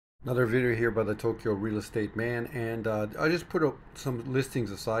Another video here by the Tokyo real estate man, and I just put up some listings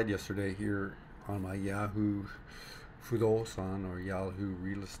aside yesterday here on my Yahoo Fudosan or Yahoo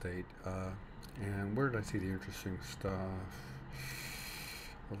real estate. And where did I see the interesting stuff?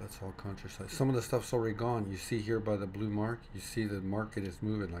 Well, that's all countryside. Some of the stuff's already gone. You see here by the blue mark, you see the market is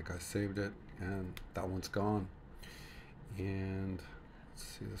moving. Like I saved it, and that one's gone. And let's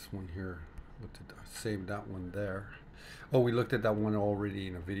see this one here. I saved that one there. Oh, we looked at that one already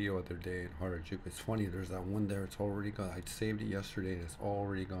in a video the other day in Harajuku. It's funny, there's that one there, it's already gone. I saved it yesterday and it's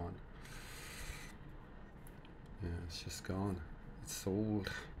already gone. Yeah, it's just gone. It's sold.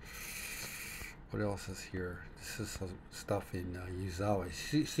 What else is here? This is some stuff in Yuzawa.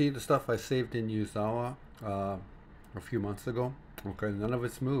 See the stuff I saved in Yuzawa a few months ago? Okay, none of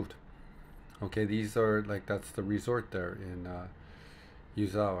it's moved. Okay, these are like, that's the resort there in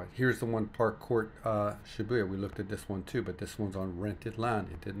Yuzawa. Here's the one, Park Court Shibuya. We looked at this one too, but this one's on rented land.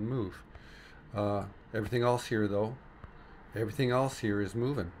 It didn't move. Everything else here, though, everything else here is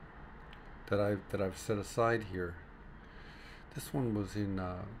moving that I've set aside here. This one was in.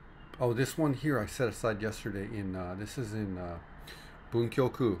 Oh, this one here I set aside yesterday in. This is in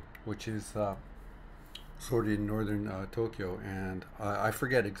Bunkyoku, which is sort of in northern Tokyo, and I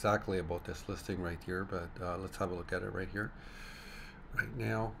forget exactly about this listing right here, but let's have a look at it right here. Right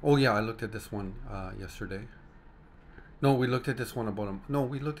now. Oh yeah, I looked at this one yesterday. No, we looked at this one about him. No,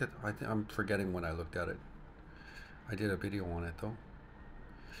 we looked at. I'm forgetting when I looked at it. I did a video on it though.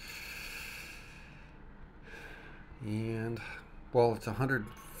 And well, it's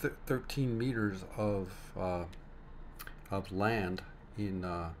 113 meters of land in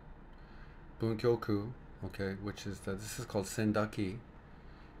Bunkyoku. Okay, which is this is called Sendaki,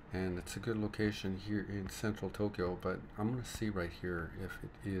 and it's a good location here in central Tokyo. But I'm gonna see right here if it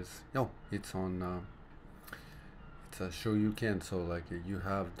is. No, it's on. It's a Shoryuken, so like you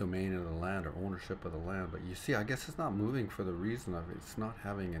have domain of the land or ownership of the land. But you see, I guess it's not moving for the reason of it's not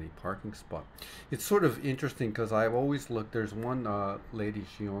having any parking spot. It's sort of interesting because I've always looked. There's one lady,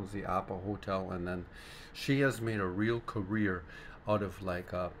 she owns the Appa Hotel, and then she has made a real career out of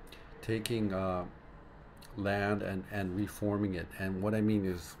like taking land and reforming it. And what I mean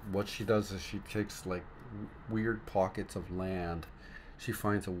is, what she does is she takes like weird pockets of land. She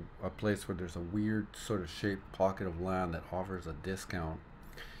finds a place where there's a weird sort of shaped pocket of land that offers a discount,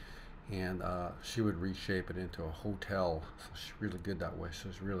 and she would reshape it into a hotel. So she's really good that way.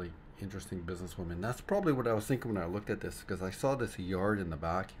 She's really interesting businesswoman. That's probably what I was thinking when I looked at this, because I saw this yard in the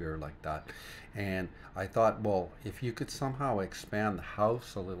back here like that, and I thought, well, if you could somehow expand the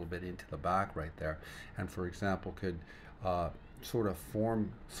house a little bit into the back right there, and for example could sort of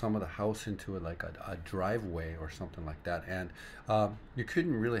form some of the house into like a driveway or something like that, and you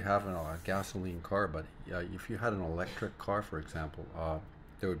couldn't really have a gasoline car, but if you had an electric car, for example,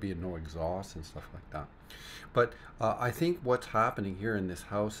 there would be no exhaust and stuff like that. But I think what's happening here in this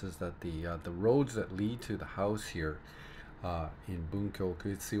house is that the roads that lead to the house here in Bunkyoku,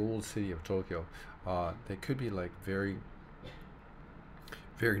 it's the old city of Tokyo, they could be like very,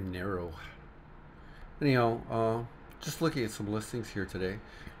 very narrow. Anyhow, just looking at some listings here today.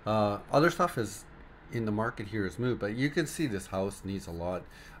 Other stuff is in the market here is moved, but you can see this house needs a lot.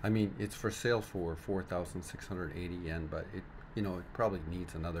 I mean, it's for sale for 4,680 yen, but it probably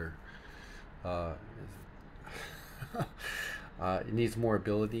needs another. Uh, it needs more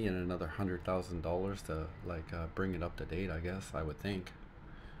ability and another $100,000 to like bring it up to date. I guess I would think.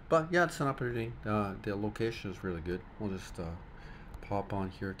 But yeah, it's an opportunity. The location is really good. We'll just pop on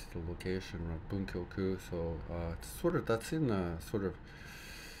here to the location of Bunkyoku. So it's sort of that's in sort of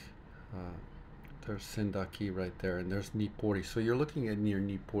uh, there's Sendaki right there, and there's Nippori. So you're looking at near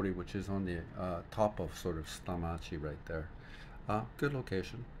Nippori, which is on the top of sort of Stamachi right there. Good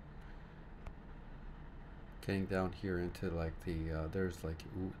location. Getting down here into like there's like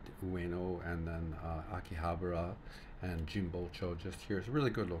Ueno and then Akihabara and Jimbocho just here. It's a really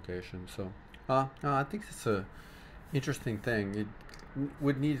good location. So I think it's a interesting thing. It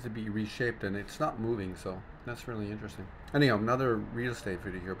would need to be reshaped, and it's not moving, so that's really interesting. Anyhow, another real estate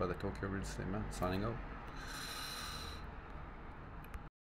video here by the Tokyo Real Estate Man, signing out.